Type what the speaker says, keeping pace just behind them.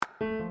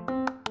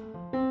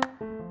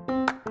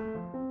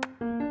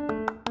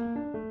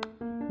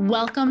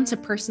Welcome to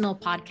Personal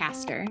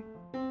Podcaster,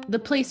 the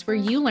place where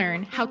you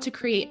learn how to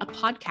create a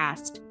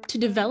podcast to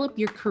develop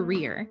your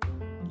career.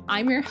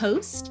 I'm your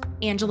host,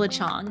 Angela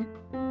Chong.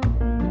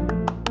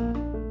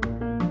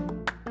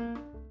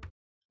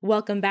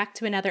 Welcome back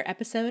to another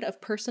episode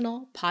of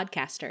Personal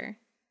Podcaster.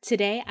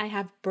 Today I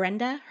have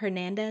Brenda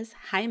Hernandez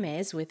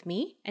Jaimes with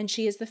me, and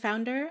she is the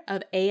founder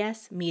of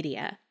AS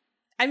Media.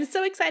 I'm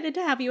so excited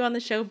to have you on the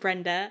show,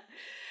 Brenda.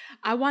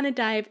 I want to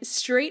dive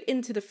straight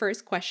into the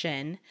first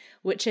question,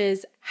 which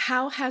is,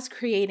 how has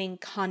creating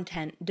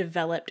content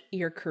developed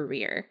your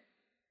career?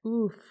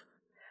 Oof,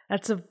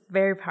 that's a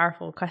very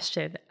powerful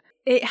question.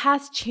 It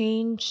has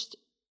changed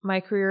my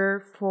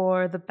career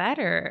for the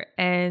better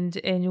and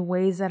in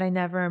ways that I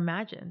never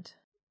imagined.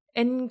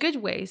 In good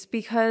ways,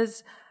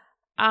 because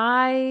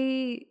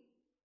I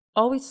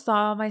always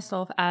saw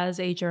myself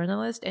as a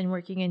journalist and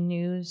working in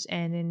news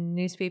and in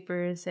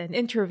newspapers and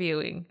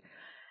interviewing.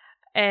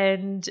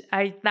 And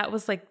that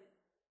was like,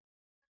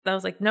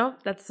 no,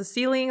 that's the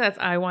ceiling.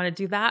 I want to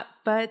do that.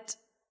 But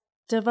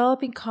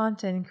developing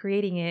content and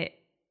creating it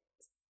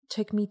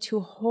took me to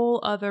a whole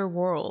other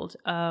world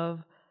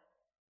of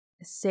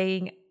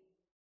saying,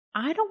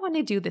 I don't want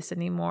to do this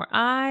anymore.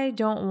 I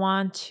don't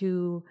want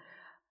to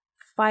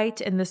fight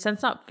in the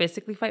sense, not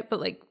physically fight, but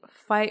like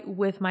fight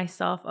with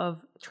myself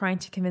of trying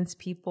to convince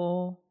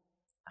people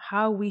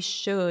how we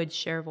should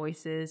share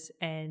voices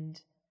and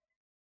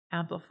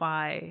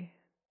amplify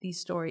these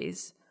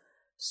stories.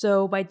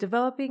 So by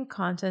developing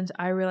content,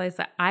 I realized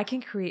that I can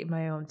create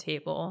my own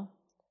table,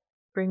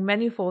 bring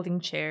many folding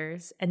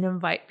chairs, and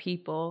invite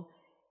people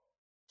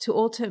to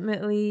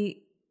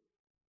ultimately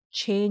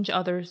change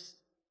others'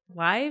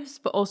 lives,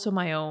 but also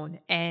my own.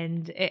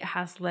 And it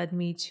has led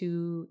me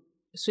to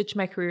switch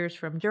my careers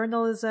from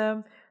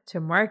journalism to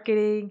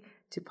marketing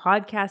to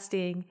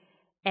podcasting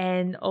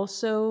and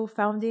also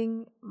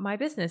founding my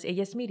business,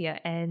 AS Media.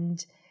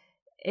 And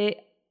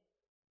it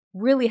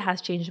really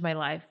has changed my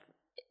life.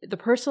 The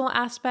personal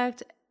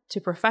aspect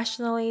to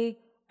professionally.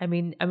 I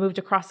mean, I moved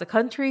across the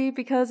country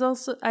because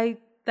also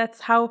that's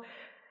how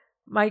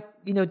my,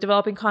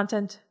 developing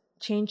content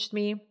changed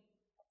me.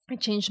 It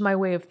changed my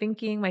way of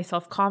thinking, my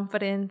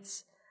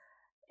self-confidence,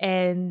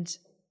 and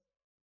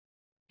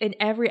in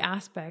every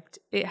aspect,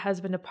 it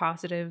has been a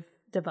positive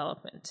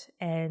development.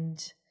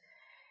 And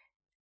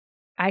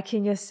I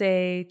can just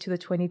say to the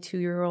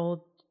 22-year-old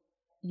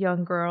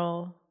young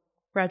girl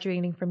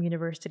graduating from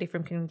university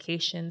from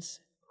communications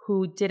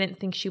who didn't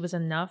think she was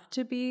enough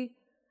to be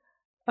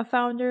a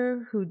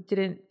founder, who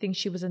didn't think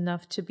she was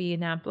enough to be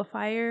an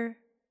amplifier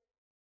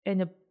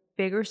in a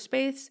bigger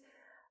space,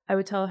 I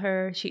would tell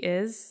her she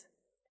is,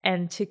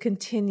 and to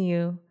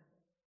continue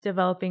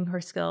developing her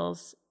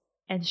skills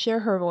and share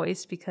her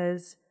voice,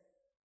 because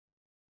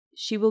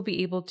she will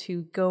be able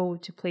to go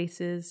to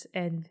places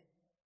and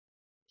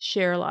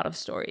share a lot of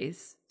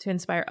stories to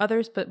inspire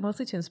others, but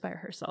mostly to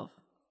inspire herself.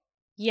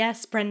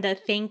 Yes, Brenda,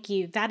 thank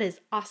you. That is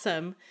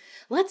awesome.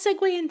 Let's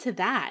segue into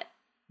that.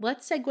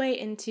 Let's segue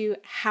into,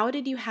 how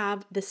did you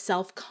have the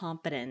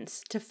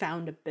self-confidence to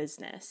found a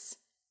business?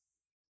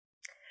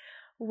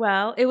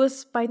 Well, it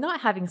was by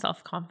not having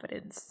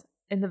self-confidence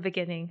in the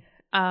beginning.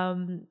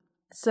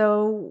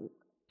 So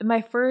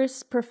my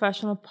first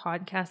professional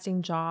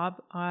podcasting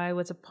job, I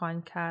was a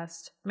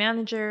podcast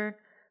manager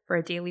for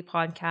a daily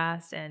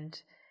podcast,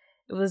 and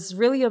it was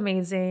really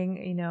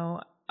amazing.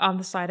 On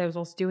the side, I was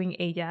also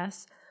doing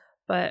AS.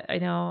 But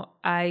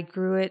I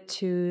grew it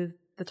to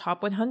the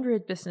top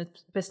 100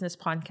 business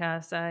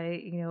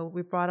podcasts.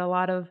 We brought a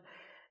lot of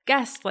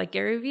guests like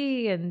Gary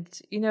Vee, and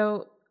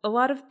a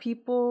lot of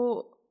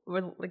people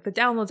were like the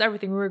downloads,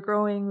 everything. We were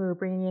growing, we were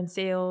bringing in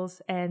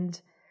sales, and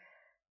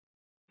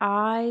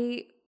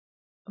I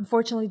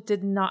unfortunately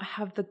did not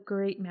have the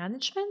great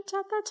management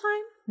at that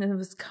time, and it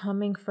was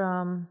coming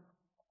from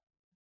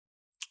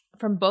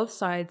both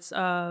sides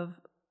of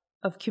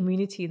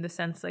community, in the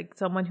sense like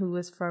someone who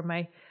was from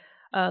my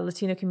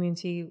Latino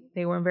community,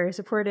 they weren't very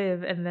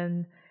supportive. And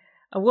then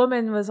a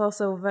woman was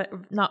also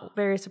not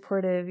very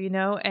supportive,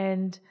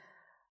 and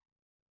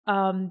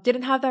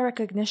didn't have that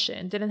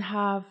recognition, didn't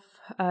have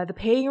the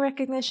paying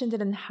recognition,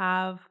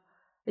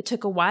 it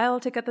took a while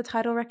to get the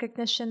title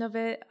recognition of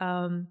it.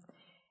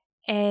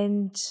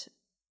 And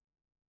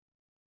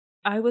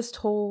I was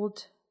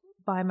told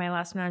by my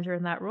last manager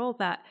in that role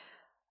that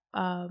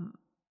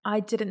I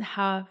didn't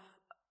have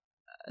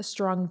a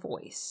strong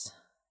voice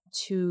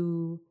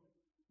to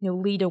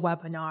lead a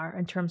webinar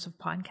in terms of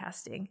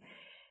podcasting.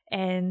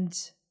 And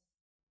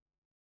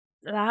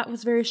that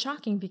was very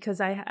shocking,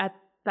 because I, at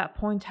that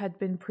point, had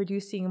been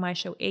producing my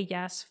show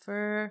AS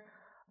for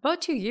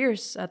about 2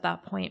 years at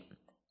that point.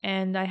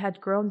 And I had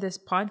grown this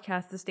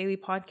podcast, this daily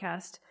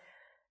podcast.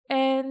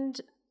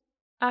 And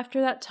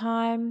after that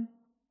time,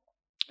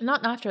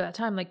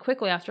 like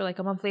quickly after, like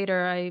a month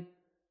later, I,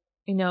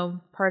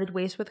 parted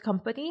ways with the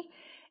company.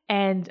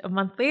 And a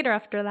month later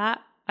after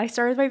that, I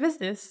started my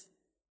business,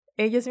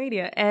 AS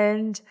Media.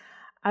 And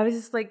I was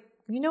just like,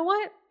 you know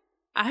what?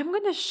 I'm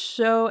going to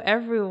show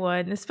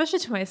everyone, especially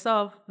to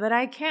myself, that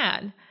I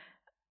can.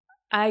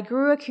 I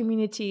grew a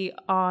community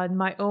on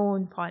my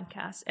own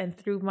podcast and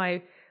through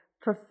my,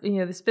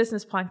 this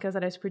business podcast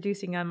that I was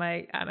producing at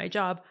my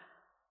job.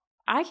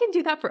 I can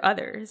do that for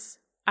others.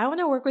 I want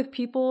to work with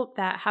people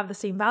that have the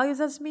same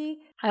values as me.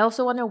 I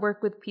also want to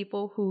work with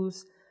people who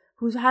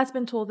has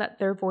been told that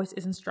their voice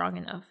isn't strong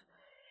enough.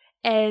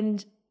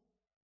 And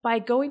by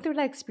going through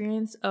that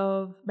experience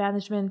of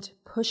management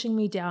pushing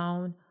me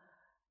down,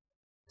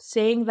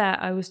 saying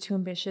that I was too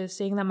ambitious,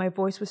 saying that my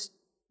voice was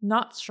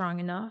not strong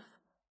enough,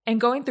 and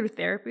going through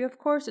therapy, of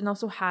course, and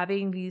also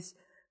having these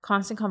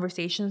constant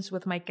conversations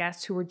with my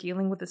guests who were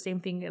dealing with the same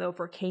thing and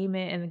overcame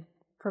it and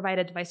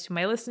provided advice to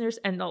my listeners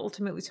and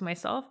ultimately to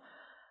myself,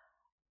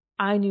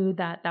 I knew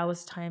that that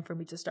was time for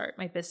me to start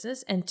my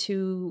business and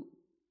to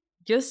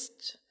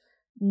just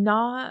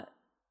not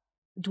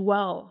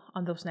dwell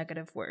on those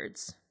negative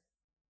words.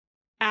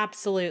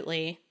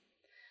 Absolutely.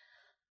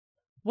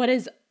 What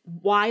is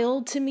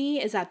wild to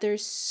me is that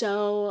there's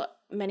so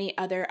many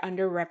other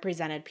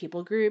underrepresented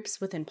people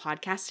groups within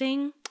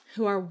podcasting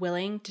who are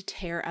willing to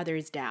tear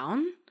others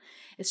down.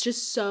 It's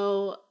just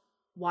so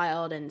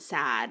wild and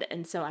sad.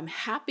 And so I'm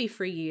happy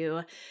for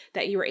you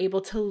that you were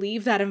able to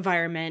leave that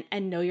environment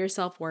and know your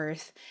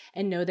self-worth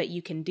and know that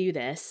you can do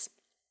this.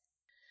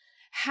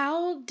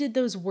 How did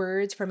those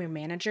words from your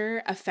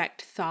manager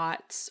affect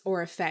thoughts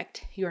or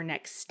affect your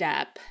next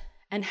step?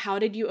 And how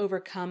did you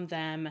overcome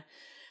them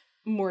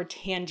more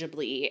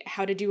tangibly?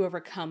 How did you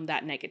overcome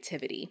that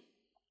negativity?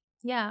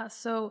 Yeah,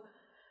 so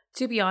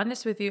to be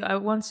honest with you, I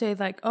won't say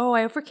like, oh,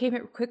 I overcame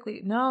it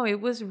quickly. No, it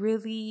was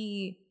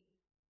really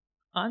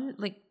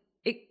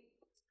it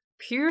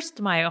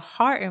pierced my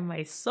heart and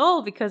my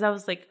soul because I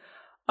was like,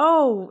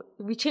 oh,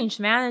 we changed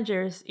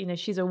managers.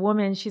 She's a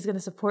woman. She's going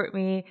to support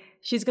me.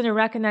 She's going to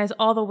recognize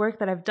all the work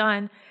that I've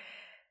done.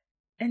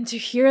 And to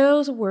hear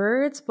those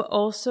words, but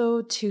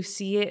also to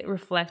see it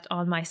reflect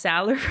on my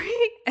salary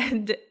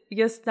and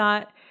just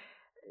not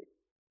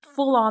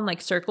full on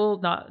like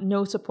circle,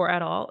 no support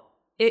at all.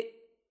 It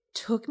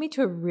took me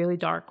to a really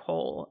dark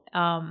hole.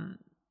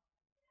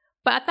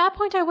 But at that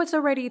point I was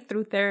already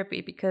through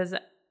therapy because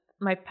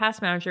my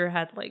past manager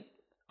had like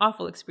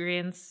awful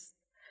experience.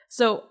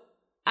 So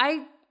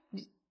by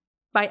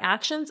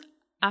actions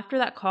after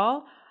that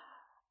call,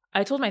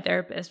 I told my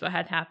therapist what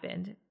had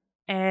happened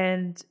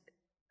and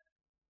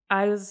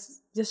I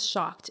was just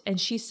shocked. And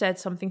she said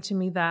something to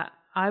me that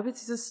I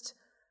was just,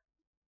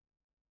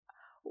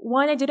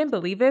 one, I didn't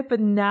believe it, but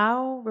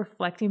now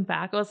reflecting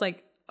back, I was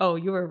like, oh,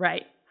 you were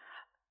right.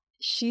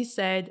 She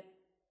said,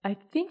 I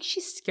think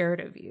she's scared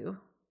of you,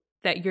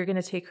 that you're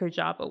going to take her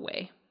job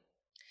away.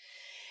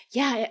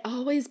 Yeah, it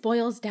always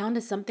boils down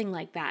to something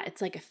like that.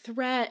 It's like a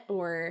threat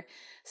or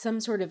some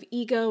sort of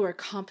ego or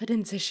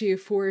competence issue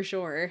for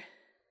sure.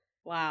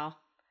 Wow.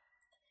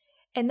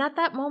 And at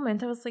that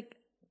moment, I was like,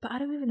 but I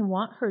don't even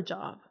want her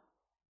job.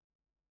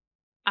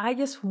 I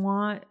just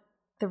want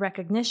the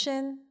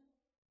recognition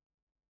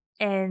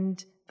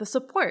and the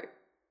support.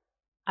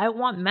 I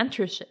want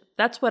mentorship.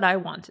 That's what I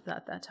wanted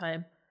at that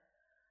time.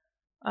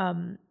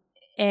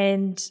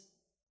 And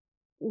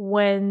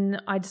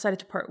when I decided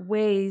to part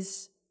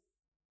ways,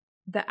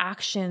 the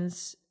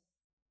actions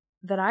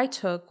that I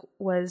took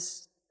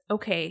was,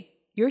 okay,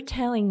 you're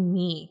telling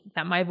me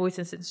that my voice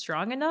isn't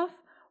strong enough?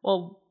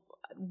 Well,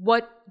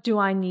 what do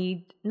I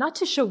need, not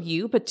to show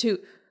you, but to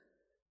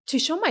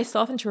show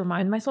myself and to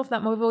remind myself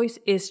that my voice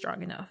is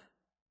strong enough.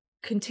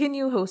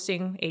 Continue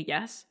hosting a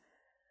yes,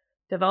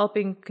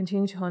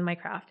 continue to hone my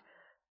craft.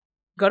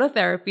 Go to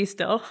therapy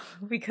still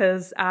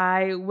because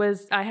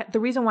the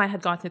reason why I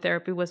had gone to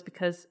therapy was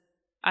because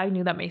I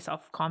knew that my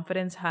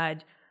self-confidence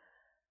had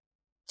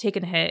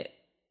taken a hit.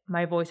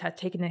 My voice had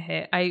taken a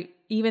hit.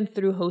 Even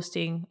through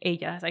hosting a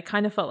yes, I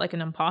kind of felt like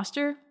an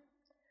imposter.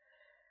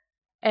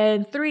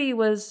 And 3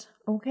 was,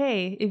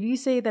 okay, if you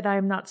say that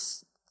I'm not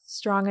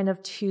strong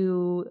enough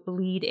to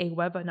lead a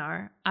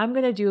webinar, I'm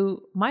going to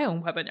do my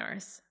own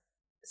webinars.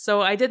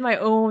 So I did my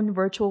own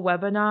virtual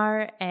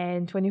webinar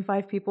and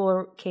 25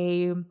 people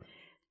came,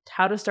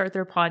 how to start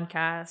their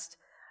podcast.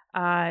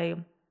 I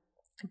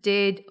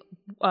did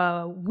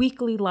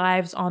weekly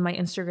lives on my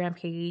Instagram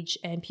page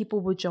and people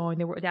would join,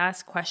 they would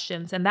ask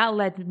questions. And that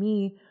led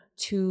me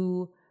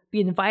to be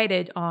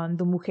invited on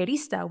the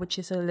Mujerista, which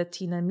is a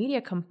Latina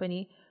media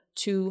company,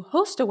 to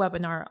host a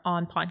webinar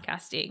on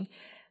podcasting.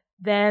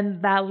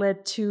 Then that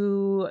led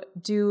to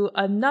do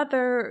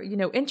another,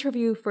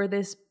 interview for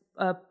this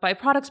by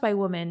Products by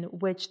Women,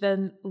 which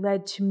then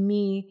led to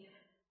me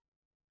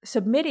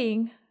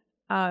submitting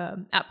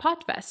at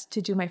Podfest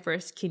to do my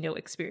first keynote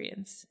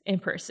experience in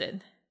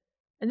person.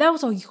 And that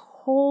was a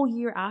whole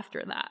year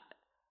after that.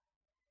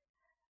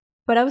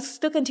 But I was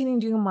still continuing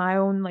doing my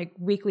own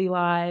weekly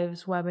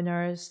lives,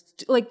 webinars,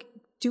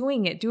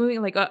 doing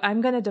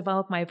I'm going to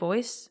develop my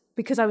voice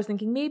because I was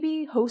thinking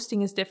maybe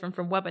hosting is different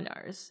from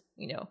webinars.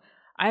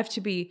 I have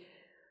to be,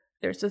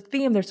 there's a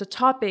theme, there's a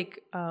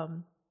topic,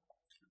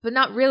 but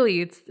not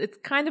really. It's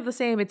kind of the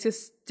same. It's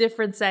just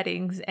different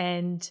settings.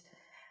 And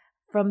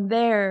from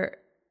there,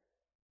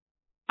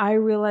 I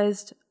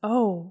realized,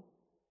 the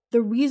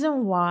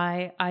reason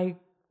why I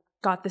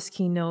got this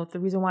keynote, the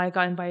reason why I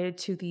got invited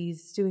to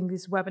doing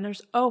these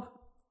webinars. Oh,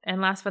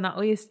 and last but not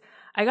least,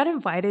 I got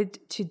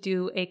invited to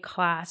do a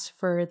class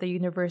for the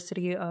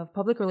University of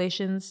Public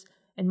Relations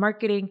and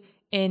Marketing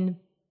in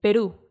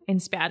Peru in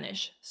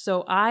Spanish.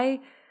 So I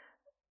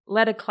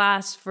led a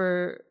class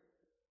for,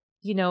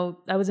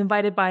 I was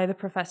invited by the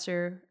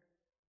professor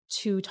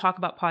to talk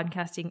about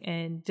podcasting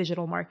and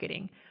digital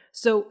marketing.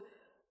 So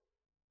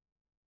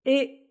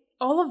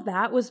all of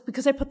that was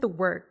because I put the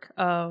work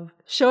of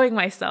showing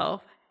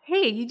myself,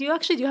 hey, you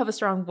do have a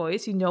strong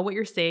voice. You know what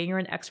you're saying. You're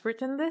an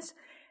expert in this.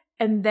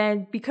 And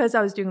then because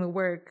I was doing the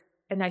work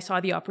and I saw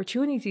the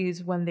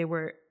opportunities when they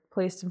were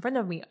placed in front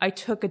of me, I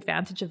took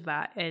advantage of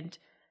that. And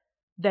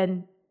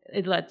then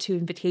it led to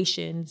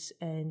invitations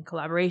and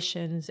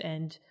collaborations.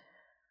 And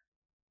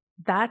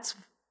that's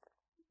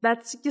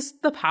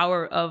just the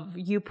power of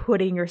you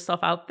putting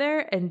yourself out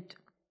there and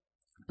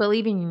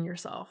believing in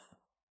yourself.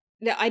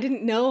 No, I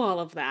didn't know all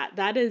of that.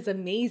 That is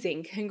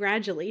amazing.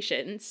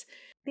 Congratulations.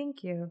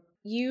 Thank you.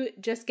 You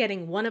just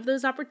getting one of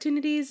those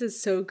opportunities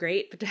is so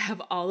great, but to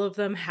have all of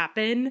them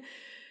happen,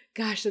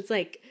 gosh, it's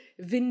like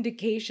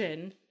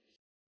vindication.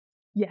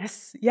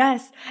 Yes.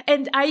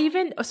 And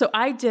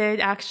I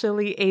did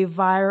actually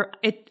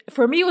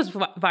for me, it was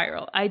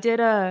viral. I did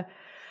a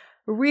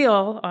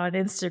reel on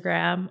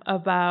Instagram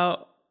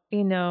about,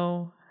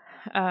 when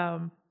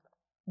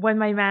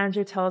my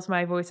manager tells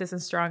my voice isn't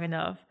strong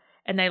enough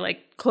and I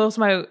like close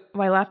my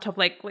laptop,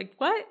 like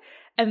what?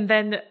 And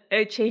then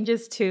it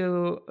changes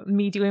to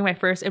me doing my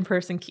first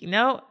in-person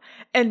keynote.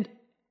 And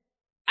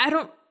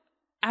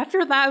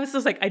after that, I was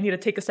just like, I need to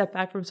take a step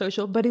back from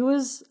social, but it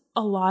was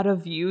a lot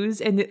of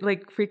views and it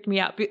like freaked me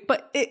out.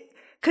 But it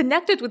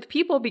connected with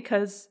people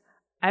because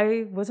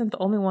I wasn't the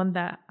only one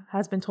that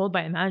has been told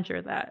by a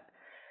manager that,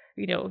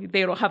 they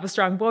don't have a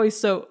strong voice.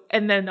 So,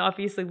 and then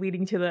obviously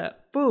leading to the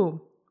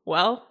boom,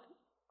 well,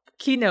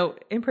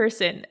 keynote in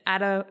person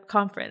at a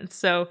conference.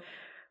 So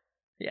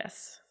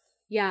yes.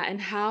 Yeah, and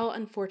how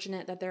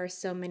unfortunate that there are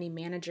so many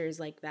managers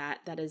like that.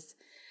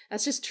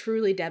 That's just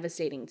truly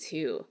devastating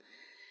too.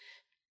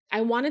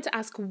 I wanted to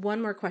ask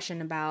one more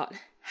question about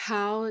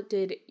how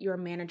did your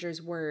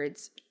manager's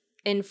words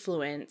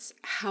influence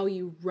how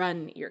you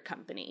run your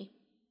company?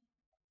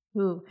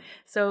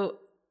 So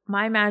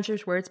my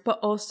manager's words, but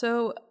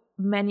also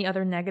many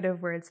other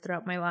negative words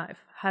throughout my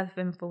life have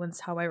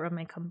influenced how I run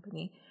my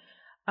company.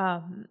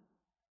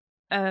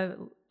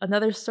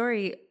 Another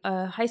story,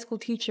 a high school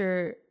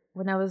teacher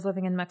when I was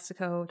living in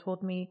Mexico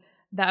told me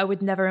that I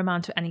would never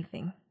amount to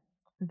anything,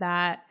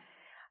 that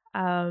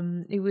I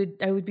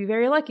would be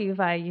very lucky if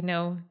I,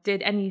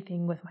 did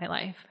anything with my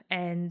life.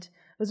 And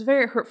it was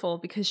very hurtful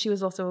because she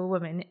was also a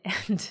woman.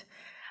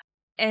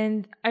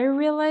 And I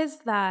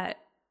realized that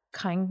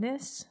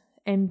kindness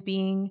and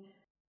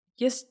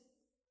just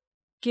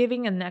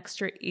giving an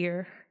extra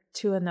ear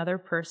to another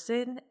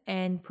person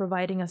and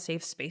providing a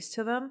safe space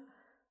to them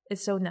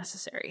is so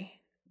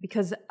necessary,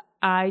 because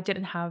I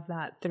didn't have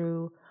that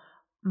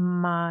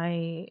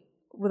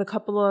with a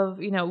couple of,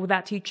 with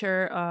that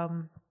teacher,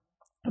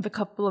 with a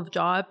couple of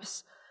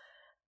jobs.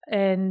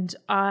 And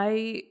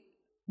I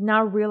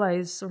now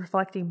realize,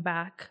 reflecting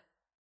back,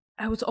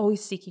 I was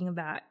always seeking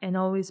that and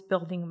always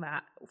building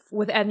that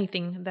with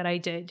anything that I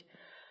did.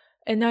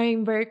 And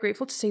I'm very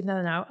grateful to say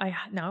that I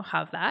now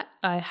have that.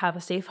 I have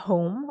a safe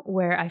home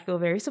where I feel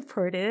very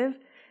supported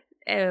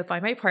by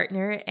my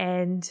partner.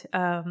 And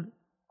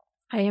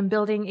I am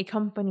building a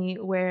company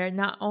where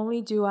not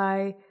only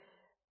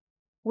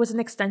was an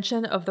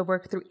extension of the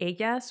work through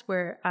AGAS,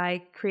 where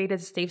I created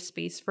a safe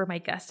space for my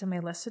guests and my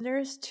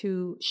listeners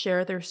to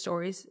share their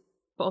stories,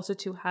 but also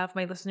to have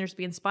my listeners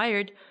be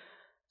inspired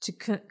to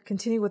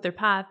continue with their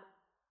path.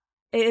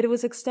 It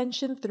was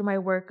extension through my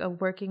work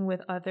of working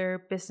with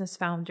other business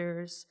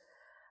founders,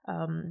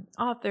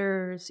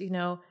 authors,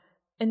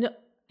 and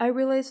I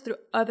realized through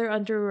other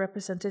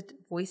underrepresented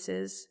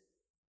voices,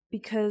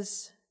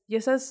 because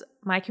just as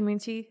my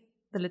community,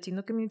 the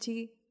Latino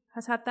community,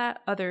 has had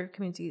that, other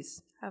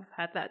communities have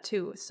had that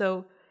too.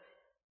 So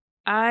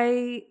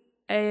I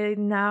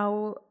am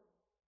now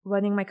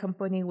running my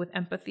company with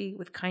empathy,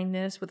 with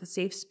kindness, with a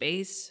safe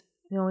space,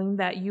 knowing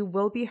that you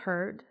will be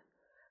heard,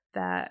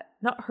 that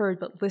not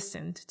heard, but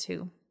listened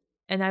to.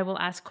 And I will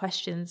ask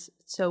questions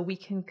so we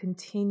can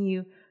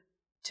continue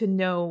to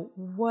know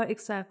what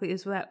exactly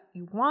is that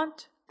you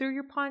want through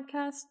your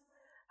podcast,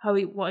 how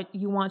you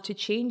want to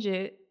change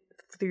it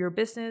through your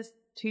business,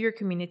 to your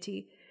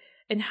community,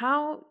 and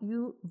how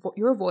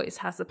your voice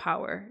has the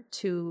power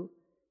to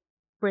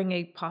bring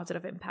a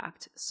positive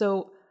impact.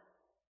 So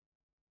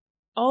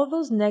all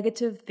those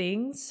negative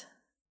things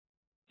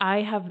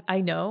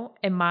I know,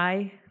 and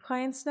my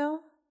clients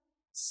know.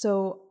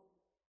 So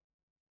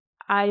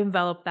I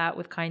envelop that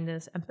with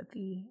kindness,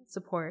 empathy,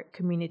 support,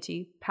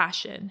 community,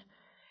 passion,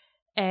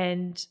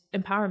 and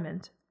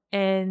empowerment.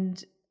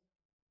 And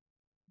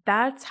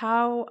that's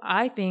how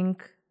I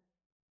think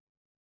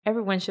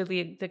everyone should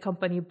lead the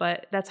company,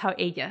 but that's how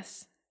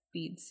AGAS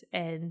leads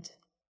and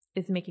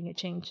is making a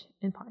change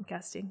in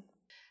podcasting.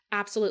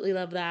 Absolutely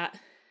love that.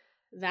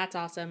 That's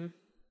awesome.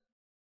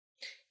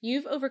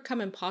 You've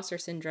overcome imposter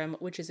syndrome,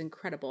 which is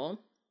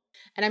incredible.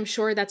 And I'm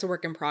sure that's a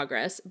work in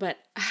progress, but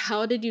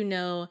how did you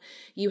know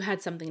you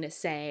had something to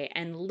say?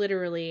 And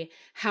literally,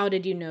 how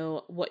did you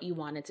know what you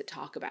wanted to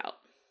talk about?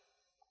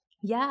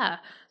 Yeah.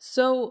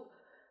 So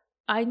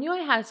I knew I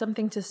had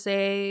something to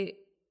say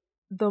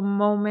the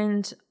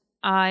moment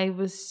I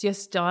was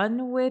just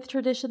done with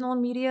traditional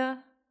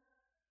media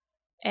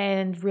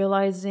and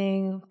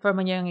realizing from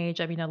a young age,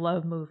 I mean, I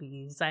love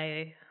movies,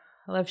 I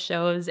love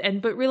shows,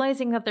 but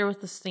realizing that there was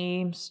the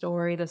same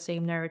story, the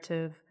same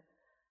narrative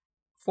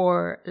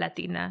for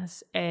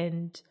Latinas.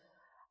 And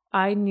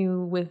I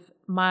knew with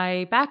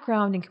my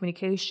background in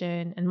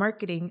communication and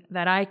marketing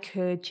that I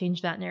could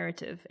change that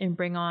narrative and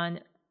bring on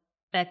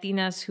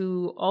Latinas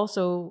who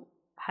also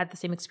had the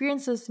same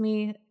experiences as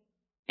me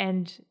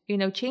and,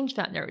 change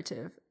that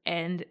narrative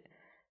and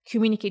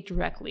communicate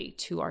directly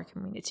to our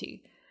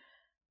community.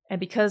 And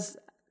because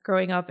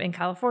growing up in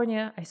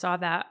California, I saw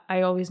that,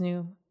 I always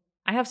knew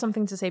I have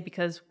something to say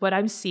because what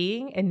I'm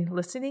seeing and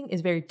listening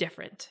is very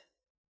different.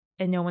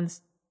 And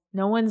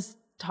no one's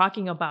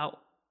talking about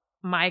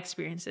my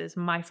experiences,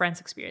 my friends'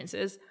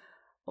 experiences.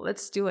 Well,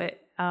 let's do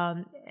it.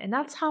 And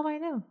that's how I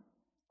knew.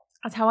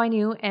 That's how I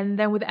knew. And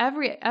then with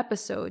every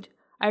episode,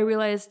 I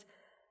realized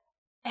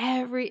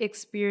every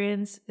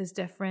experience is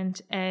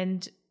different.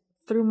 And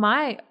through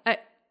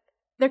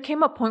there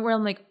came a point where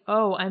I'm like,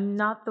 oh, I'm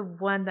not the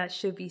one that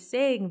should be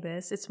saying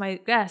this. It's my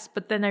guest.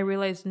 But then I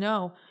realized,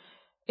 no,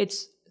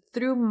 it's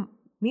through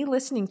me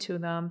listening to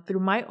them, through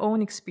my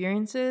own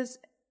experiences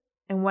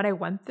and what I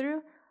went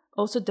through,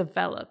 also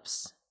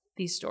develops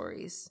these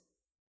stories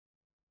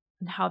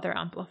and how they're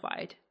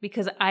amplified.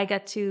 Because I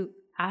get to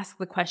ask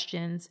the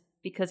questions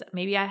because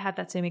maybe I had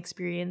that same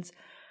experience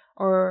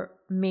or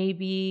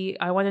maybe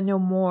I want to know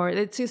more.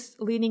 It's just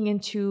leaning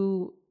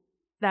into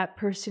that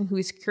person who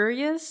is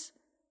curious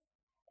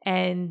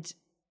and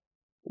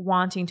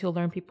wanting to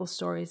learn people's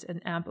stories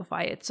and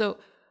amplify it. So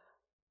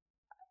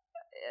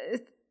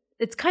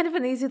it's kind of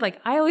an easy,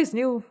 I always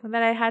knew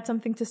that I had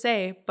something to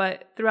say,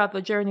 but throughout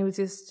the journey was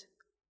just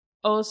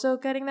also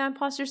getting that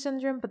imposter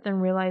syndrome, but then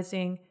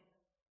realizing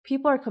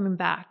people are coming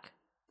back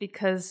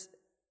because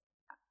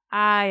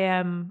I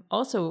am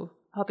also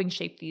helping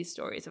shape these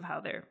stories of how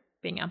they're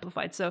being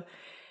amplified. So,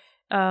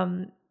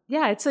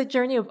 it's a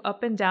journey of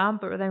up and down,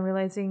 but then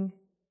realizing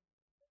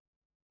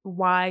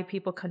why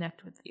people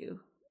connect with you.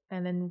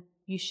 And then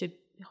you should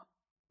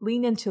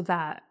lean into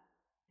that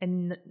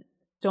and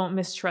don't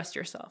mistrust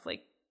yourself.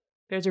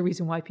 There's a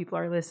reason why people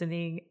are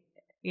listening,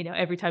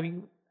 every time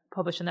you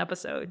publish an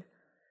episode.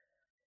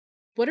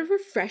 What a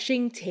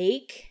refreshing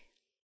take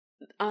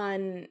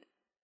on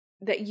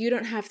that you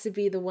don't have to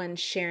be the one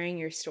sharing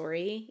your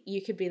story.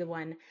 You could be the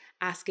one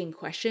asking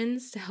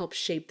questions to help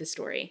shape the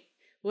story.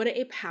 What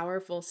a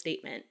powerful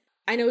statement.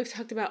 I know we've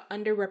talked about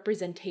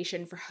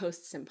underrepresentation for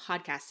hosts in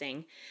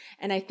podcasting,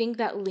 and I think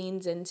that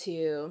leans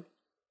into,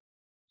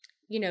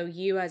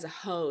 you as a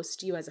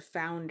host, you as a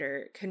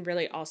founder can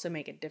really also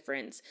make a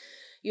difference.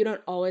 You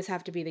don't always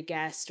have to be the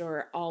guest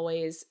or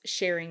always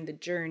sharing the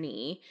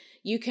journey.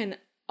 You can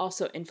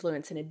also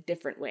influence in a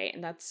different way,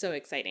 and that's so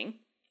exciting.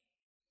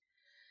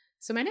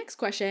 So my next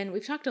question,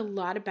 we've talked a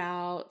lot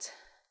about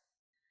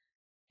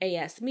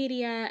AS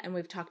Media, and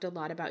we've talked a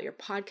lot about your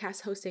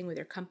podcast hosting with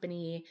your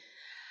company.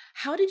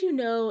 How did you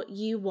know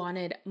you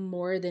wanted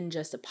more than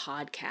just a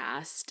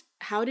podcast?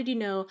 How did you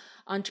know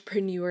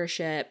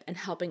entrepreneurship and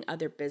helping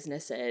other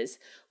businesses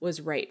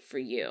was right for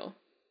you?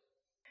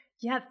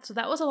 Yeah, so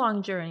that was a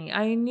long journey.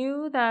 I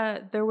knew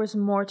that there was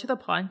more to the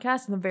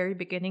podcast in the very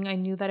beginning. I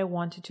knew that I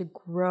wanted to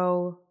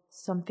grow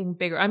something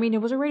bigger. I mean,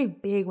 it was already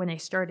big when I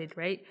started,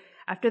 right?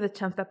 After the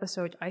 10th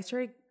episode, I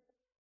started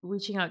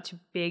reaching out to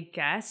big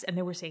guests and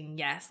they were saying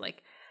yes,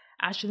 like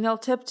Ashley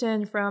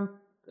Tipton from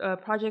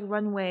Project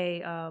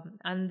Runway,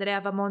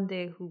 Andrea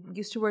Vamonde, who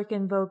used to work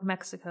in Vogue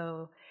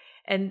Mexico.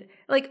 And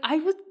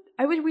I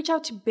would reach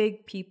out to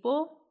big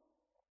people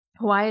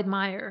who I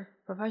admire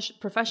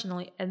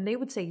professionally, and they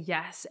would say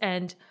yes.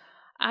 And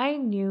I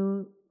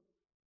knew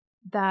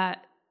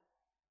that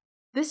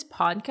this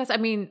podcast, I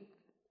mean,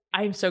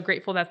 I'm so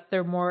grateful that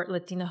there are more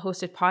Latina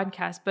hosted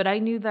podcasts, but I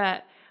knew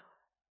that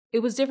it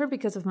was different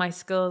because of my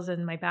skills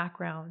and my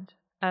background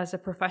as a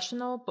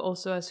professional, but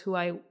also as who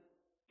I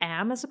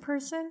am as a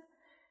person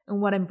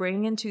and what I'm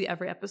bringing into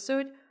every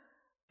episode.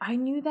 I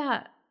knew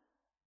that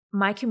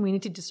my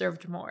community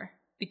deserved more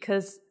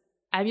because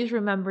I'm just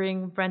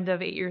remembering Brenda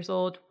of 8 years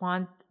old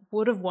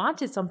would have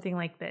wanted something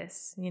like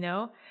this,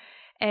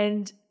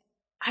 And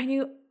I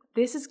knew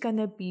this is going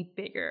to be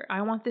bigger.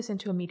 I want this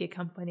into a media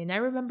company. And I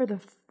remember the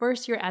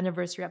first year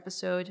anniversary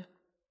episode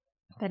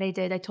that I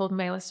did. I told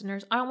my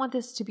listeners, I don't want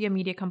this to be a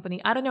media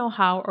company. I don't know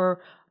how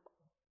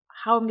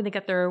I'm going to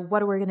get there,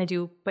 what we're going to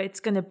do, but it's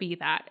going to be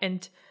that.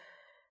 And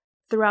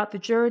throughout the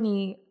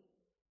journey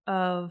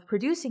of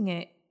producing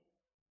it,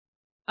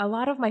 a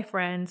lot of my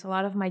friends, a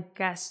lot of my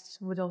guests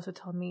would also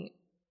tell me,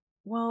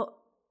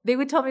 they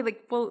would tell me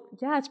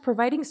yeah, it's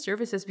providing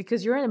services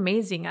because you're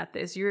amazing at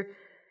this.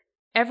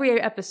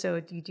 Every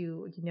episode you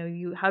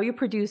do, how you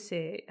produce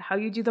it, how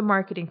you do the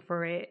marketing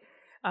for it,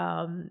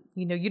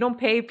 You don't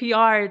pay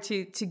PR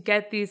to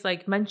get these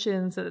like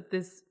mentions at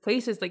these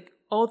places. Like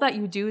all that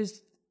you do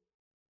is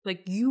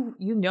like,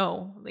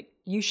 like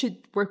you should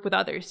work with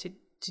others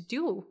to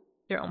do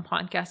their own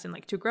podcast and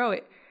like to grow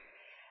it.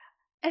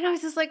 And I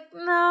was just like,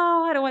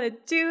 no, I don't want to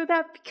do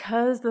that,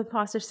 because the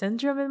imposter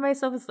syndrome in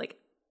myself is like,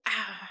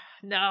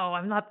 no,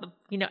 I'm not the,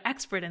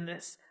 expert in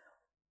this.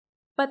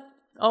 But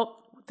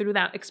through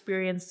that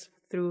experience,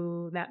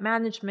 through that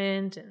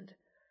management and,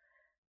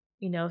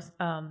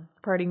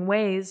 parting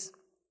ways,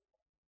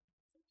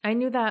 I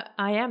knew that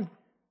I am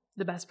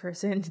the best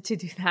person to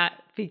do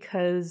that,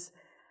 because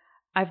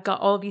I've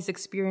got all these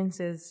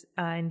experiences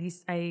and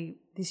these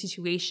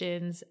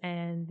situations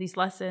and these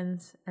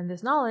lessons and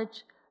this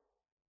knowledge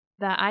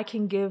that I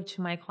can give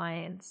to my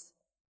clients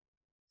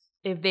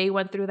if they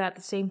went through the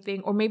same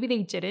thing, or maybe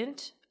they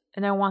didn't,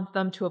 and I want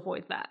them to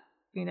avoid that,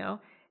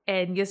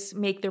 and just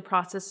make their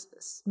process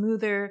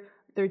smoother,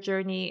 their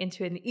journey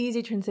into an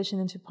easy transition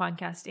into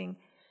podcasting.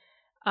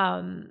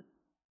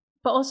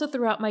 But also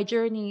throughout my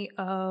journey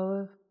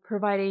of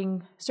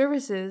providing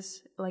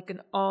services, like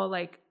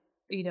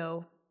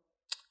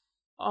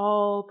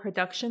all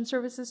production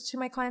services to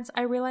my clients,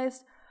 I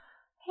realized,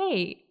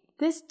 hey,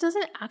 this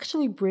doesn't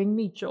actually bring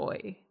me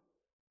joy.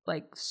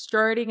 Like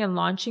starting and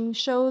launching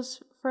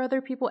shows for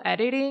other people,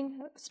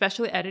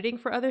 especially editing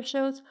for other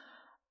shows,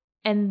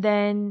 and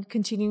then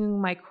continuing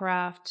my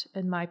craft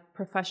and my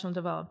professional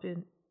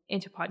development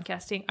into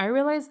podcasting. I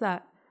realized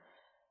that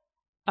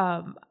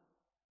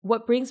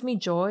what brings me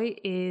joy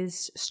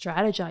is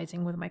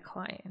strategizing with my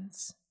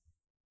clients,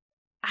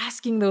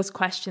 asking those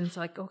questions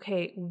like,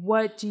 okay,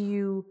 what do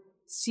you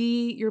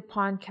see your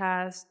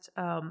podcast?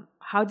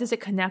 How does it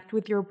connect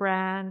with your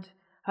brand?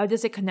 How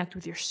does it connect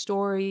with your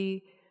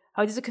story?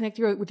 How does it connect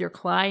with your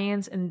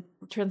clients, and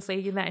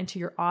translating that into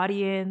your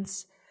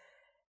audience?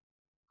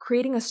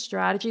 Creating a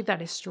strategy that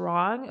is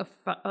strong,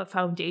 a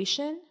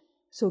foundation,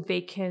 so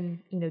they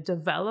can,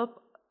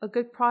 develop a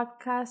good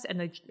podcast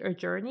and a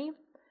journey,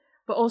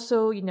 but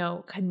also,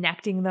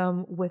 connecting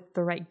them with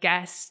the right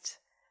guest,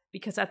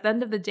 because at the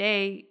end of the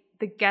day,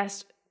 the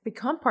guests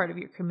become part of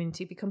your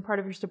community, become part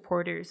of your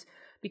supporters,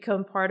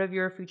 become part of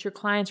your future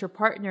clients or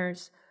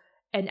partners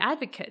and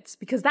advocates,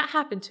 because that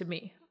happened to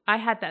me. I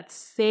had that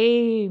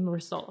same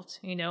result,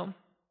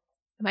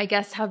 My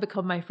guests have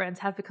become my friends,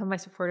 have become my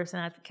supporters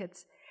and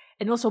advocates.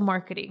 And also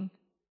marketing.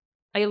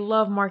 I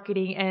love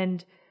marketing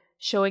and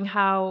showing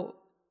how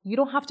you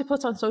don't have to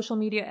post on social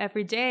media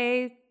every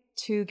day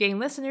to gain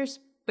listeners,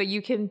 but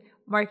you can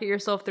market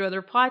yourself through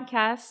other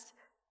podcasts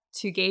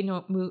to gain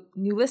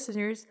new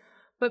listeners.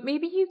 But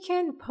maybe you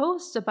can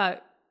post about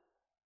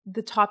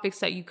the topics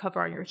that you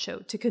cover on your show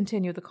to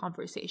continue the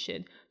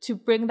conversation, to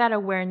bring that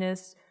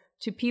awareness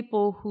to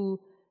people who,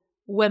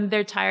 when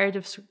they're tired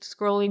of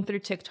scrolling through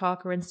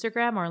TikTok or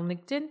Instagram or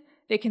LinkedIn,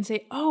 they can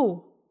say,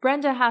 oh,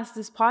 Brenda has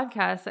this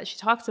podcast that she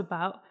talks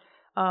about,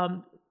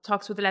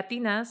 talks with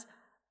Latinas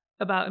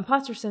about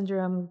imposter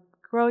syndrome,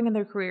 growing in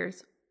their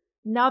careers.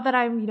 Now that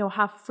I'm,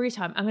 have free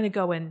time, I'm going to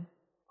go and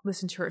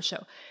listen to her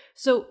show.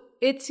 So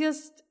it's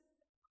just,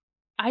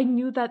 I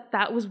knew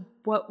that was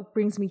what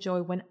brings me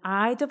joy when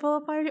I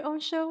develop my own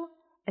show.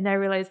 And I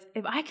realized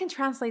if I can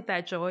translate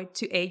that joy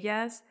to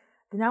ellas,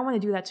 then I want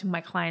to do that to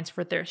my clients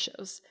for their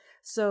shows.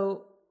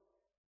 So,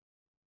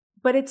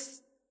 but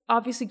it's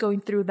obviously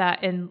going through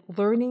that and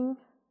learning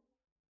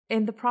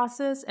in the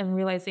process and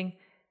realizing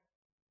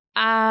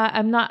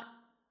I'm not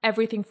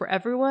everything for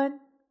everyone,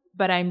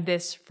 but I'm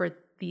this for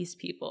these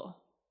people.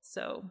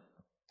 So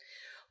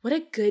what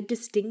a good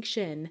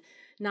distinction.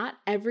 Not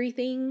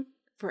everything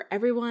for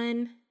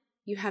everyone.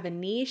 You have a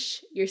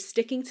niche, you're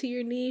sticking to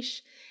your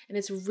niche, and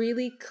it's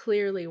really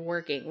clearly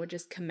working, which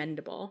is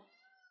commendable.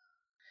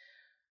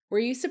 Were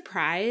you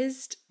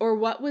surprised, or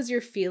what was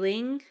your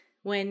feeling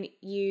when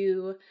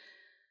you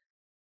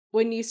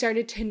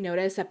started to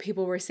notice that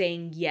people were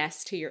saying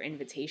yes to your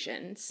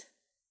invitations?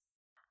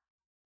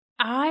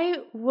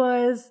 I'm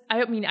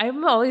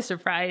always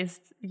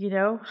surprised,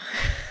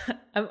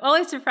 I'm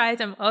always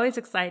surprised. I'm always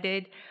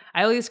excited.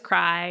 I always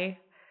cry.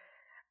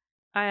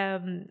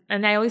 And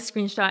I always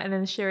screenshot and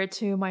then share it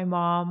to my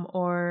mom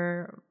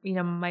or,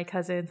 my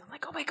cousins. I'm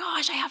like, oh my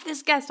gosh, I have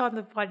this guest on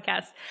the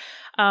podcast.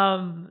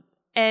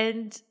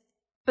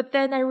 But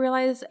then I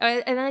realize,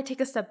 and then I take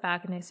a step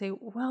back and I say,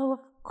 well, of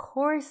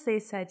course they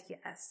said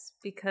yes,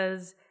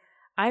 because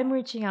I'm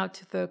reaching out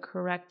to the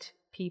correct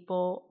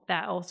people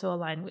that also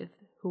align with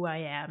who I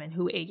am and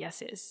who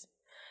Ellas is.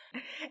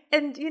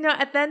 And,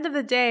 at the end of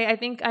the day, I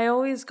think I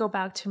always go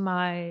back to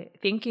my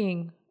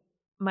thinking,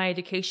 my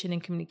education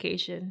and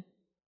communication,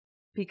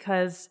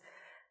 because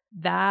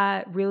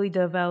that really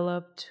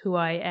developed who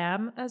I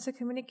am as a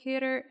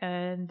communicator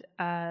and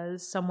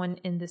as someone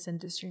in this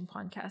industry in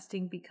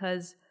podcasting,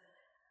 because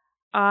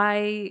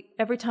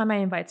every time I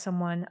invite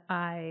someone,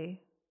 I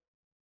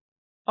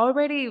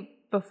already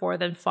before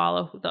then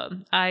follow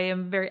them. I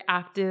am very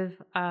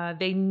active.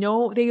 They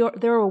know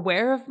they're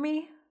aware of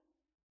me.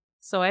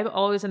 So I'm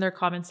always in their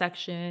comment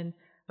section.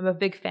 I'm a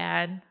big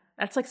fan.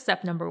 That's like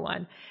step number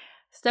 1.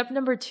 Step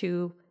number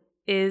 2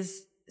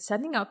 is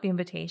sending out the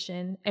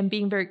invitation and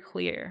being very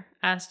clear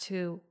as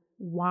to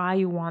why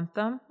you want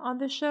them on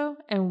the show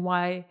and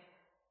why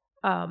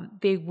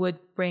they would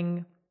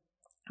bring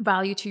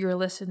value to your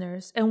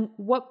listeners and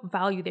what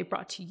value they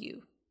brought to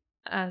you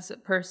as a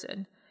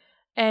person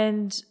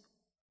and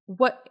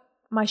what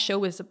my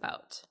show is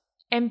about.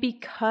 And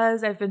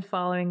because I've been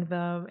following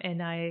them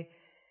and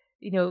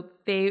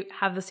they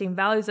have the same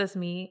values as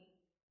me,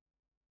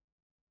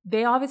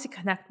 they obviously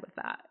connect with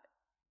that.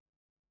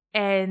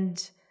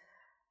 And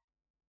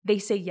they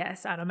say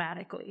yes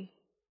automatically.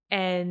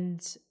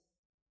 And,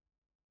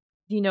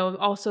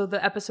 also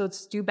the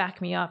episodes do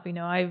back me up.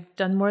 I've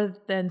done more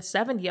than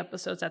 70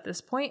 episodes at this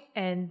point,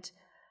 and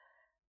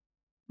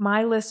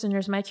my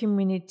listeners, my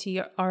community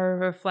are a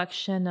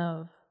reflection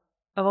of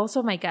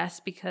also my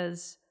guests,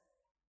 because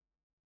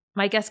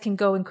my guests can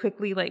go and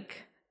quickly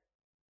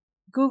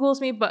Googles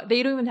me, but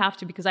they don't even have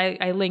to, because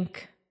I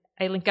link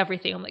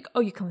everything. I'm like, oh,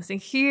 you can listen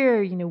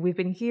here, we've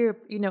been here,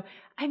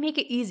 I make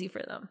it easy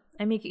for them.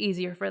 I make it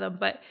easier for them.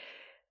 But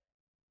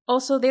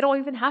also they don't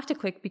even have to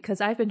click,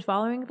 because I've been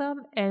following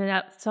them, and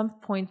at some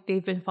point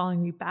they've been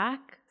following me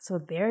back. So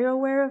they're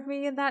aware of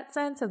me in that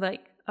sense of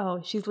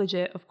oh, she's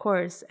legit, of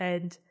course.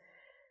 And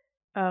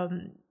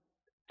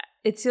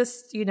it's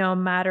just, a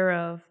matter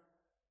of,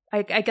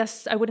 I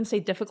guess I wouldn't say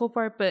difficult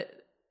part, but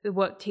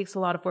what takes a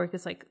lot of work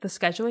is the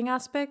scheduling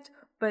aspect.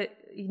 But,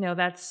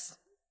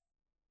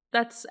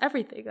 that's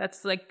everything.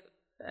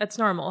 That's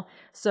normal.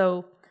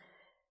 So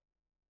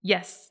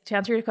yes, to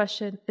answer your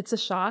question, it's a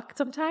shock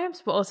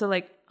sometimes, but also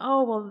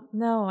oh, well,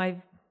 no,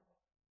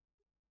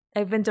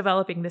 I've been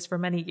developing this for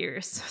many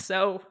years.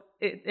 So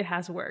it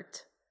has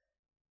worked.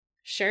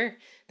 Sure.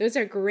 Those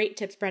are great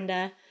tips,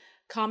 Brenda.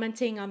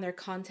 Commenting on their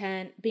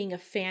content, being a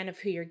fan of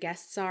who your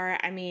guests are.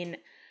 I mean,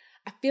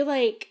 I feel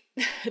like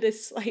it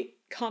is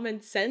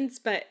common sense,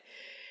 but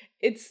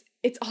it's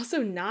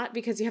also not,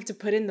 because you have to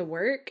put in the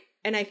work.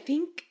 And I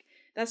think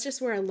that's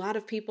just where a lot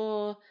of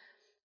people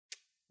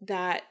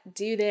that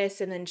do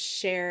this and then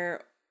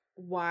share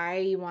why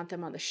you want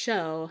them on the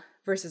show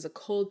versus a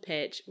cold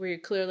pitch where you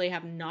clearly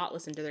have not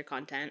listened to their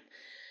content.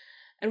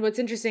 And what's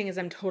interesting is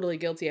I'm totally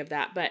guilty of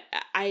that, but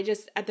I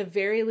just, at the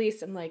very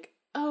least, I'm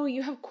oh,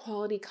 you have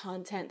quality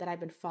content that I've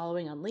been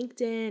following on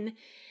LinkedIn,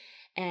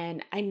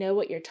 and I know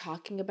what you're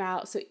talking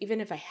about. So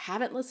even if I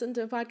haven't listened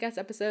to a podcast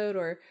episode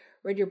or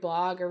read your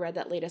blog or read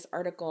that latest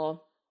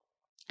article,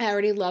 I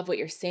already love what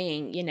you're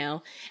saying,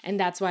 and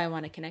that's why I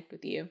want to connect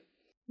with you.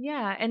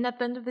 Yeah. And at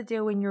the end of the day,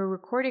 when you're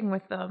recording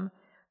with them,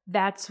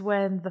 that's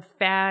when the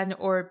fan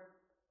or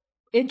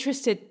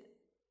interested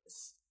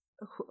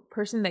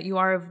person that you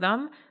are of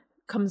them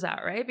comes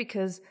out, right?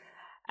 Because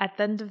at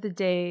the end of the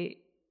day,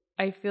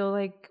 I feel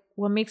like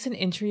what makes an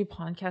interview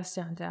podcast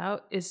stand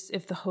out is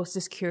if the host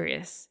is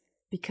curious,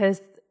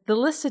 because the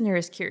listener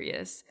is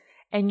curious,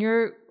 and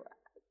you're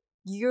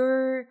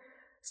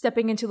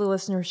stepping into the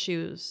listener's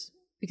shoes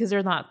because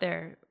they're not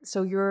there.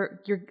 So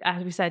you're,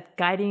 as we said,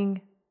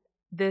 guiding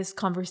this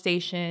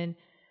conversation,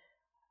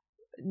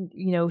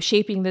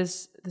 shaping the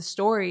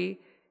story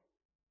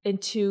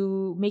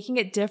into making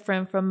it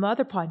different from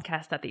other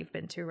podcasts that they've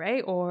been to,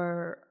 right?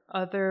 Or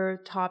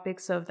other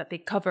topics that they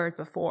covered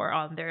before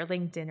on their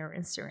LinkedIn or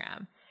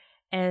Instagram.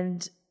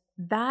 And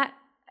that,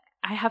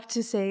 I have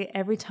to say,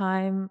 every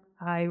time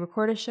I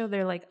record a show,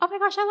 they're like, oh my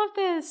gosh, I love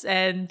this.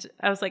 And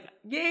I was like,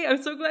 yay,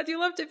 I'm so glad you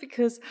loved it,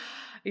 because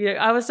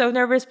I was so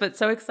nervous but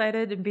so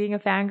excited and being a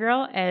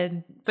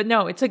fangirl. But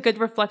no, it's a good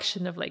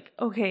reflection of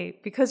okay,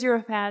 because you're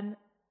a fan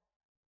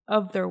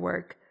of their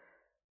work,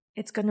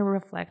 it's going to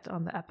reflect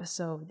on the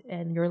episode,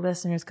 and your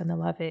listener is going to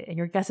love it, and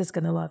your guest is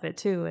going to love it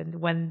too.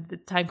 And when the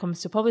time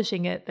comes to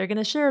publishing it, they're going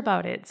to share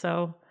about it.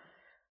 So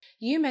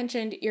you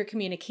mentioned your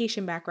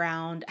communication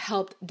background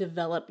helped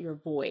develop your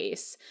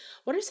voice.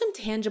 What are some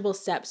tangible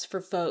steps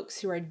for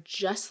folks who are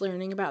just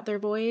learning about their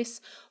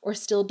voice or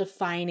still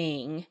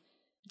defining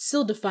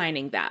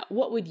that?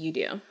 What would you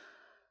do?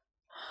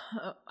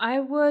 I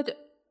would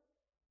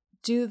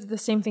do the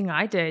same thing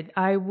I did.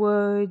 I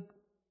would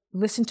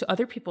listen to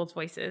other people's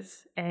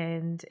voices,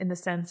 and in the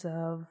sense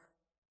of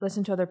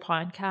listen to other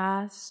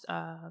podcasts,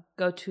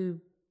 go to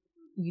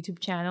YouTube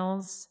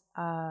channels,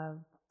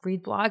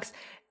 read blogs,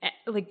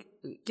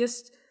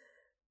 just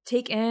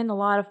take in a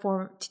lot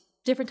of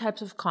different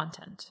types of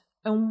content.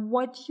 And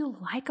what do you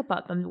like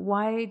about them?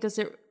 Why does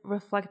it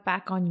reflect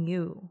back on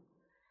you?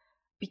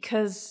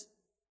 Because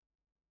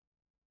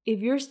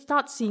if you're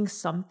not seeing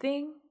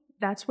something,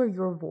 that's where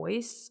your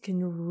voice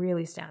can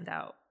really stand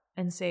out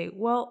and say,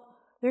 well,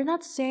 they're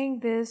not saying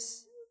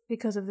this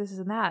because of this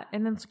and that.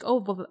 And then it's oh,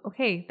 well,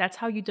 okay, that's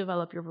how you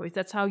develop your voice.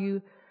 That's how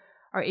you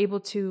are able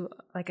to,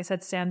 like I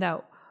said, stand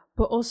out.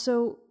 But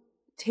also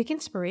take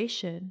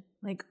inspiration.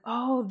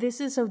 Oh,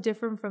 this is so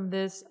different from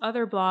this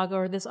other blog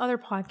or this other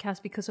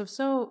podcast because of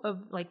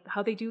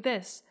how they do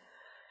this.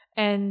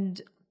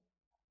 And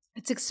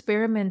it's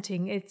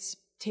experimenting. It's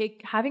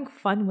having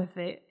fun with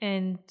it.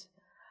 And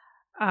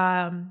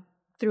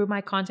through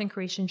my content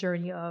creation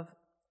journey of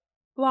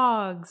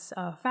blogs,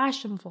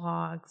 fashion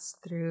vlogs,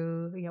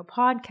 through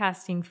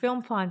podcasting,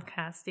 film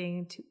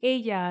podcasting, to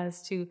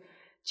AYAS, to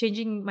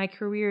changing my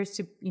careers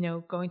to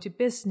going to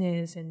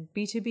business and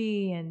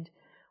B2B and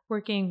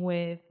working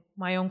with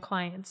my own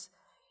clients.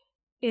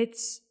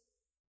 It's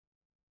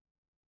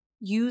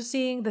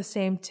using the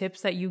same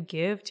tips that you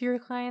give to your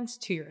clients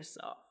to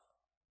yourself.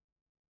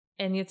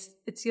 And it's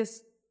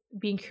just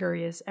being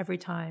curious every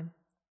time,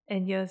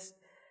 and just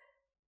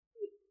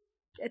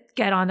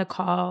get on a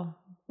call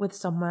with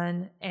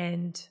someone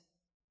and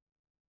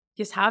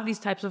just have these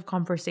types of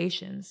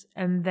conversations,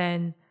 and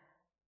then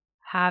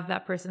have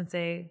that person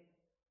say,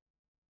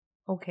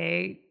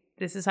 okay,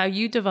 this is how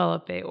you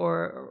develop it,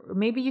 or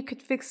maybe you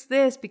could fix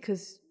this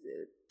because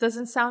it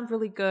doesn't sound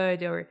really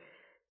good, or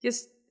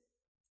just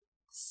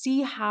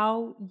see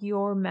how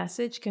your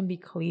message can be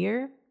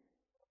clear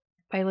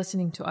by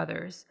listening to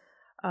others.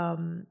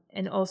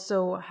 And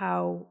also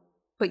how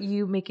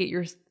you can make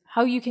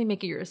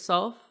it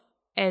yourself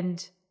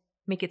and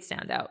make it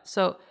stand out.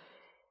 So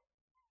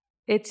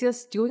it's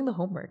just doing the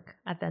homework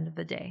at the end of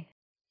the day.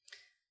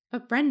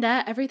 But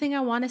Brenda, everything I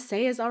want to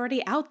say is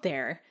already out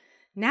there.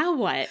 Now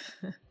what?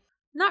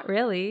 Not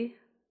really.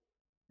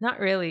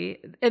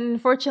 And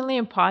unfortunately,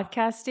 in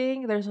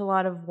podcasting, there's a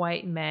lot of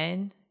white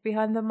men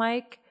behind the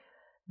mic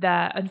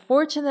that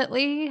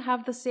unfortunately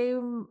have the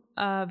same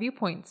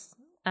viewpoints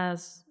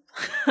as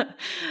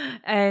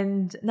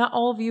and not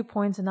all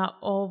viewpoints and not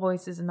all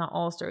voices and not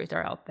all stories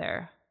are out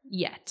there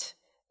yet.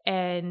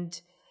 And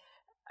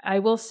I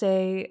will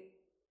say,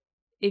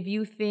 if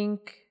you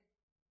think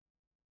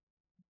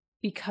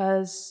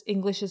because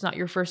English is not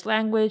your first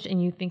language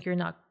and you think you're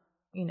not,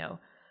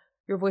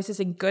 your voice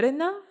isn't good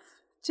enough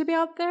to be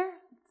out there,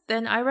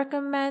 then I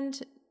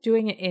recommend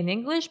doing it in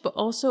English, but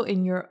also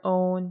in your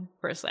own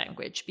first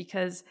language,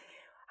 because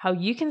how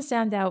you can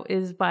stand out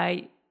is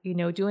by,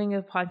 doing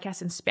a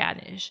podcast in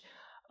Spanish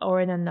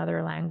or in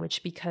another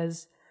language,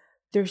 because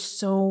there's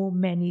so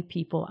many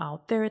people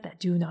out there that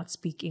do not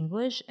speak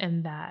English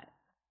and that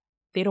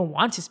they don't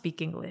want to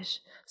speak English.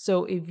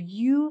 So if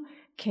you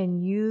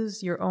can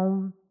use your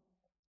own,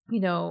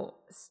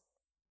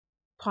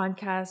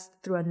 podcast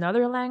through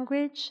another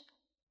language,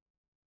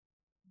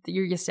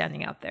 you're just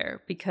standing out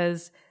there,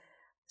 because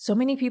so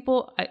many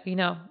people,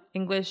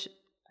 English,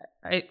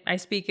 I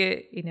speak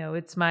it,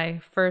 it's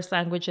my first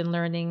language in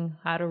learning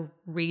how to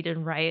read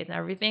and write and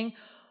everything.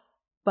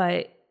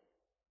 But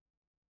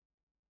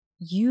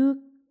you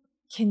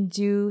can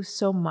do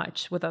so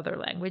much with other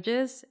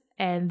languages,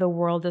 and the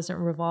world doesn't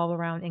revolve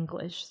around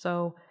English.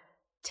 So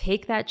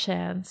take that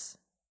chance,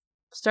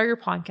 start your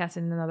podcast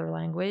in another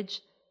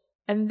language,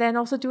 and then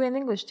also do it in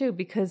English too,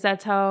 because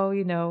that's how,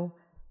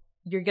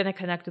 you're going to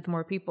connect with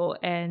more people.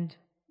 And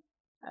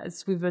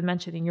as we've been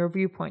mentioning, your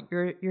viewpoint,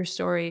 your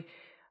story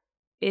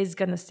is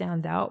going to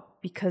stand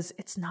out because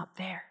it's not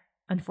there,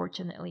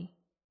 unfortunately.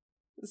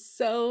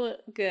 So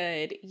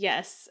good.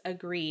 Yes,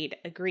 agreed.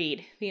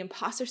 The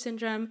imposter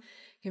syndrome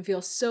can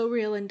feel so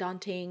real and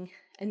daunting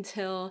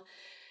until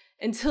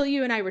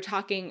you and I were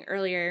talking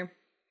earlier,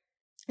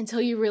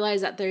 until you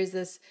realize that there's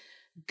this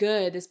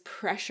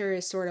pressure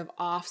is sort of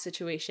off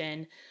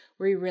situation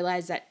where you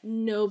realize that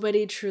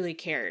nobody truly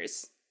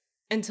cares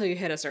until you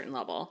hit a certain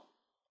level.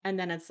 And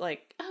then it's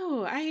like,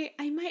 oh, I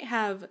might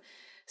have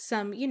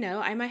some,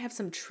 I might have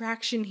some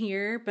traction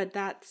here, but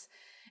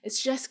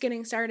it's just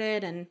getting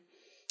started. And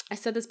I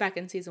said this back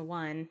in season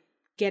 1,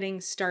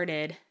 getting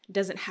started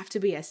doesn't have to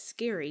be as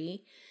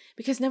scary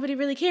because nobody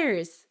really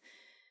cares.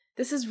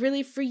 This is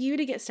really for you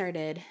to get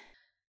started.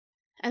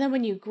 And then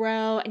when you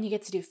grow and you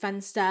get to do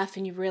fun stuff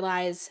and you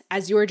realize,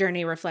 as your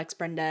journey reflects,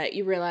 Brenda,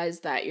 you realize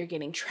that you're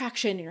getting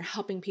traction and you're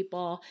helping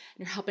people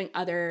and you're helping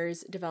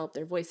others develop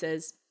their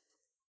voices.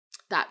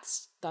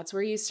 That's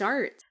where you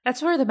start.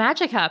 That's where the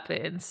magic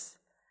happens.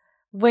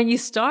 When you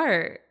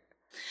start.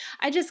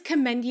 I just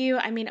commend you.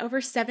 I mean,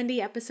 over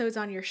 70 episodes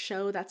on your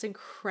show. That's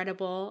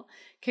incredible.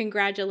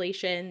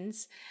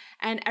 Congratulations.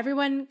 And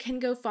everyone can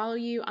go follow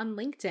you on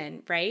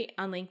LinkedIn, right?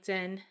 On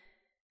LinkedIn,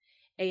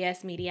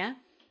 AS Media.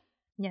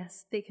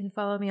 Yes, they can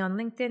follow me on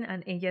LinkedIn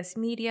and AS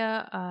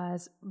Media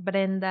as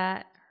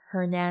Brenda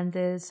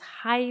Hernandez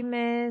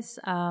Jaimes.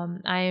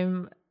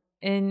 I'm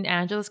in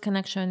Angela's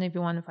Connection if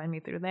you want to find me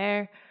through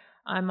there.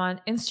 I'm on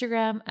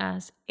Instagram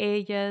as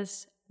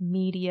AS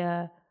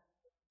Media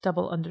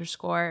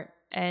 _,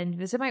 and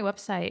visit my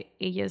website,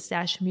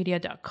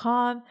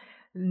 ayas-media.com.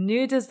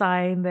 New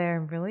design there.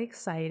 I'm really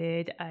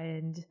excited.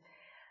 And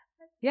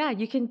yeah,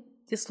 you can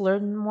just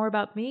learn more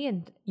about me,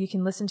 and you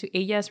can listen to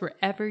AYAS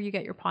wherever you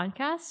get your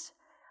podcasts.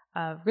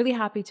 Really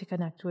happy to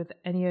connect with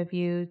any of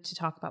you to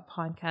talk about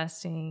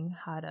podcasting,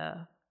 how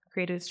to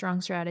create a strong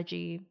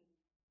strategy,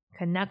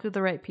 connect with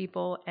the right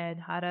people,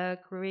 and how to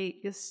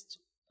create just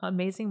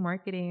amazing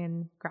marketing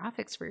and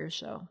graphics for your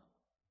show.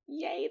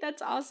 Yay,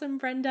 that's awesome,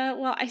 Brenda.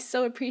 Well, I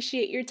so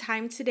appreciate your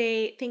time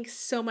today. Thanks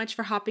so much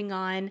for hopping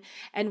on,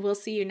 and we'll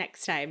see you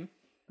next time.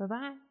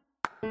 Bye-bye.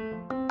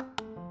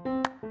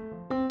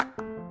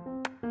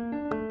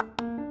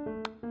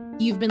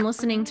 You've been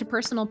listening to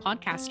Personal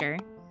Podcaster.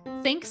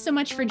 Thanks so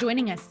much for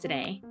joining us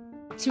today.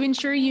 To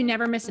ensure you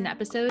never miss an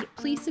episode,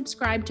 please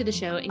subscribe to the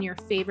show in your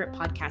favorite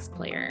podcast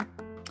player.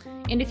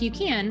 And if you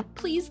can,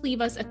 please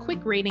leave us a quick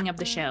rating of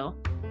the show.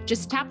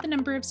 Just tap the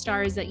number of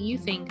stars that you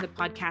think the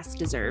podcast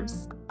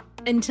deserves.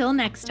 Until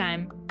next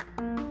time.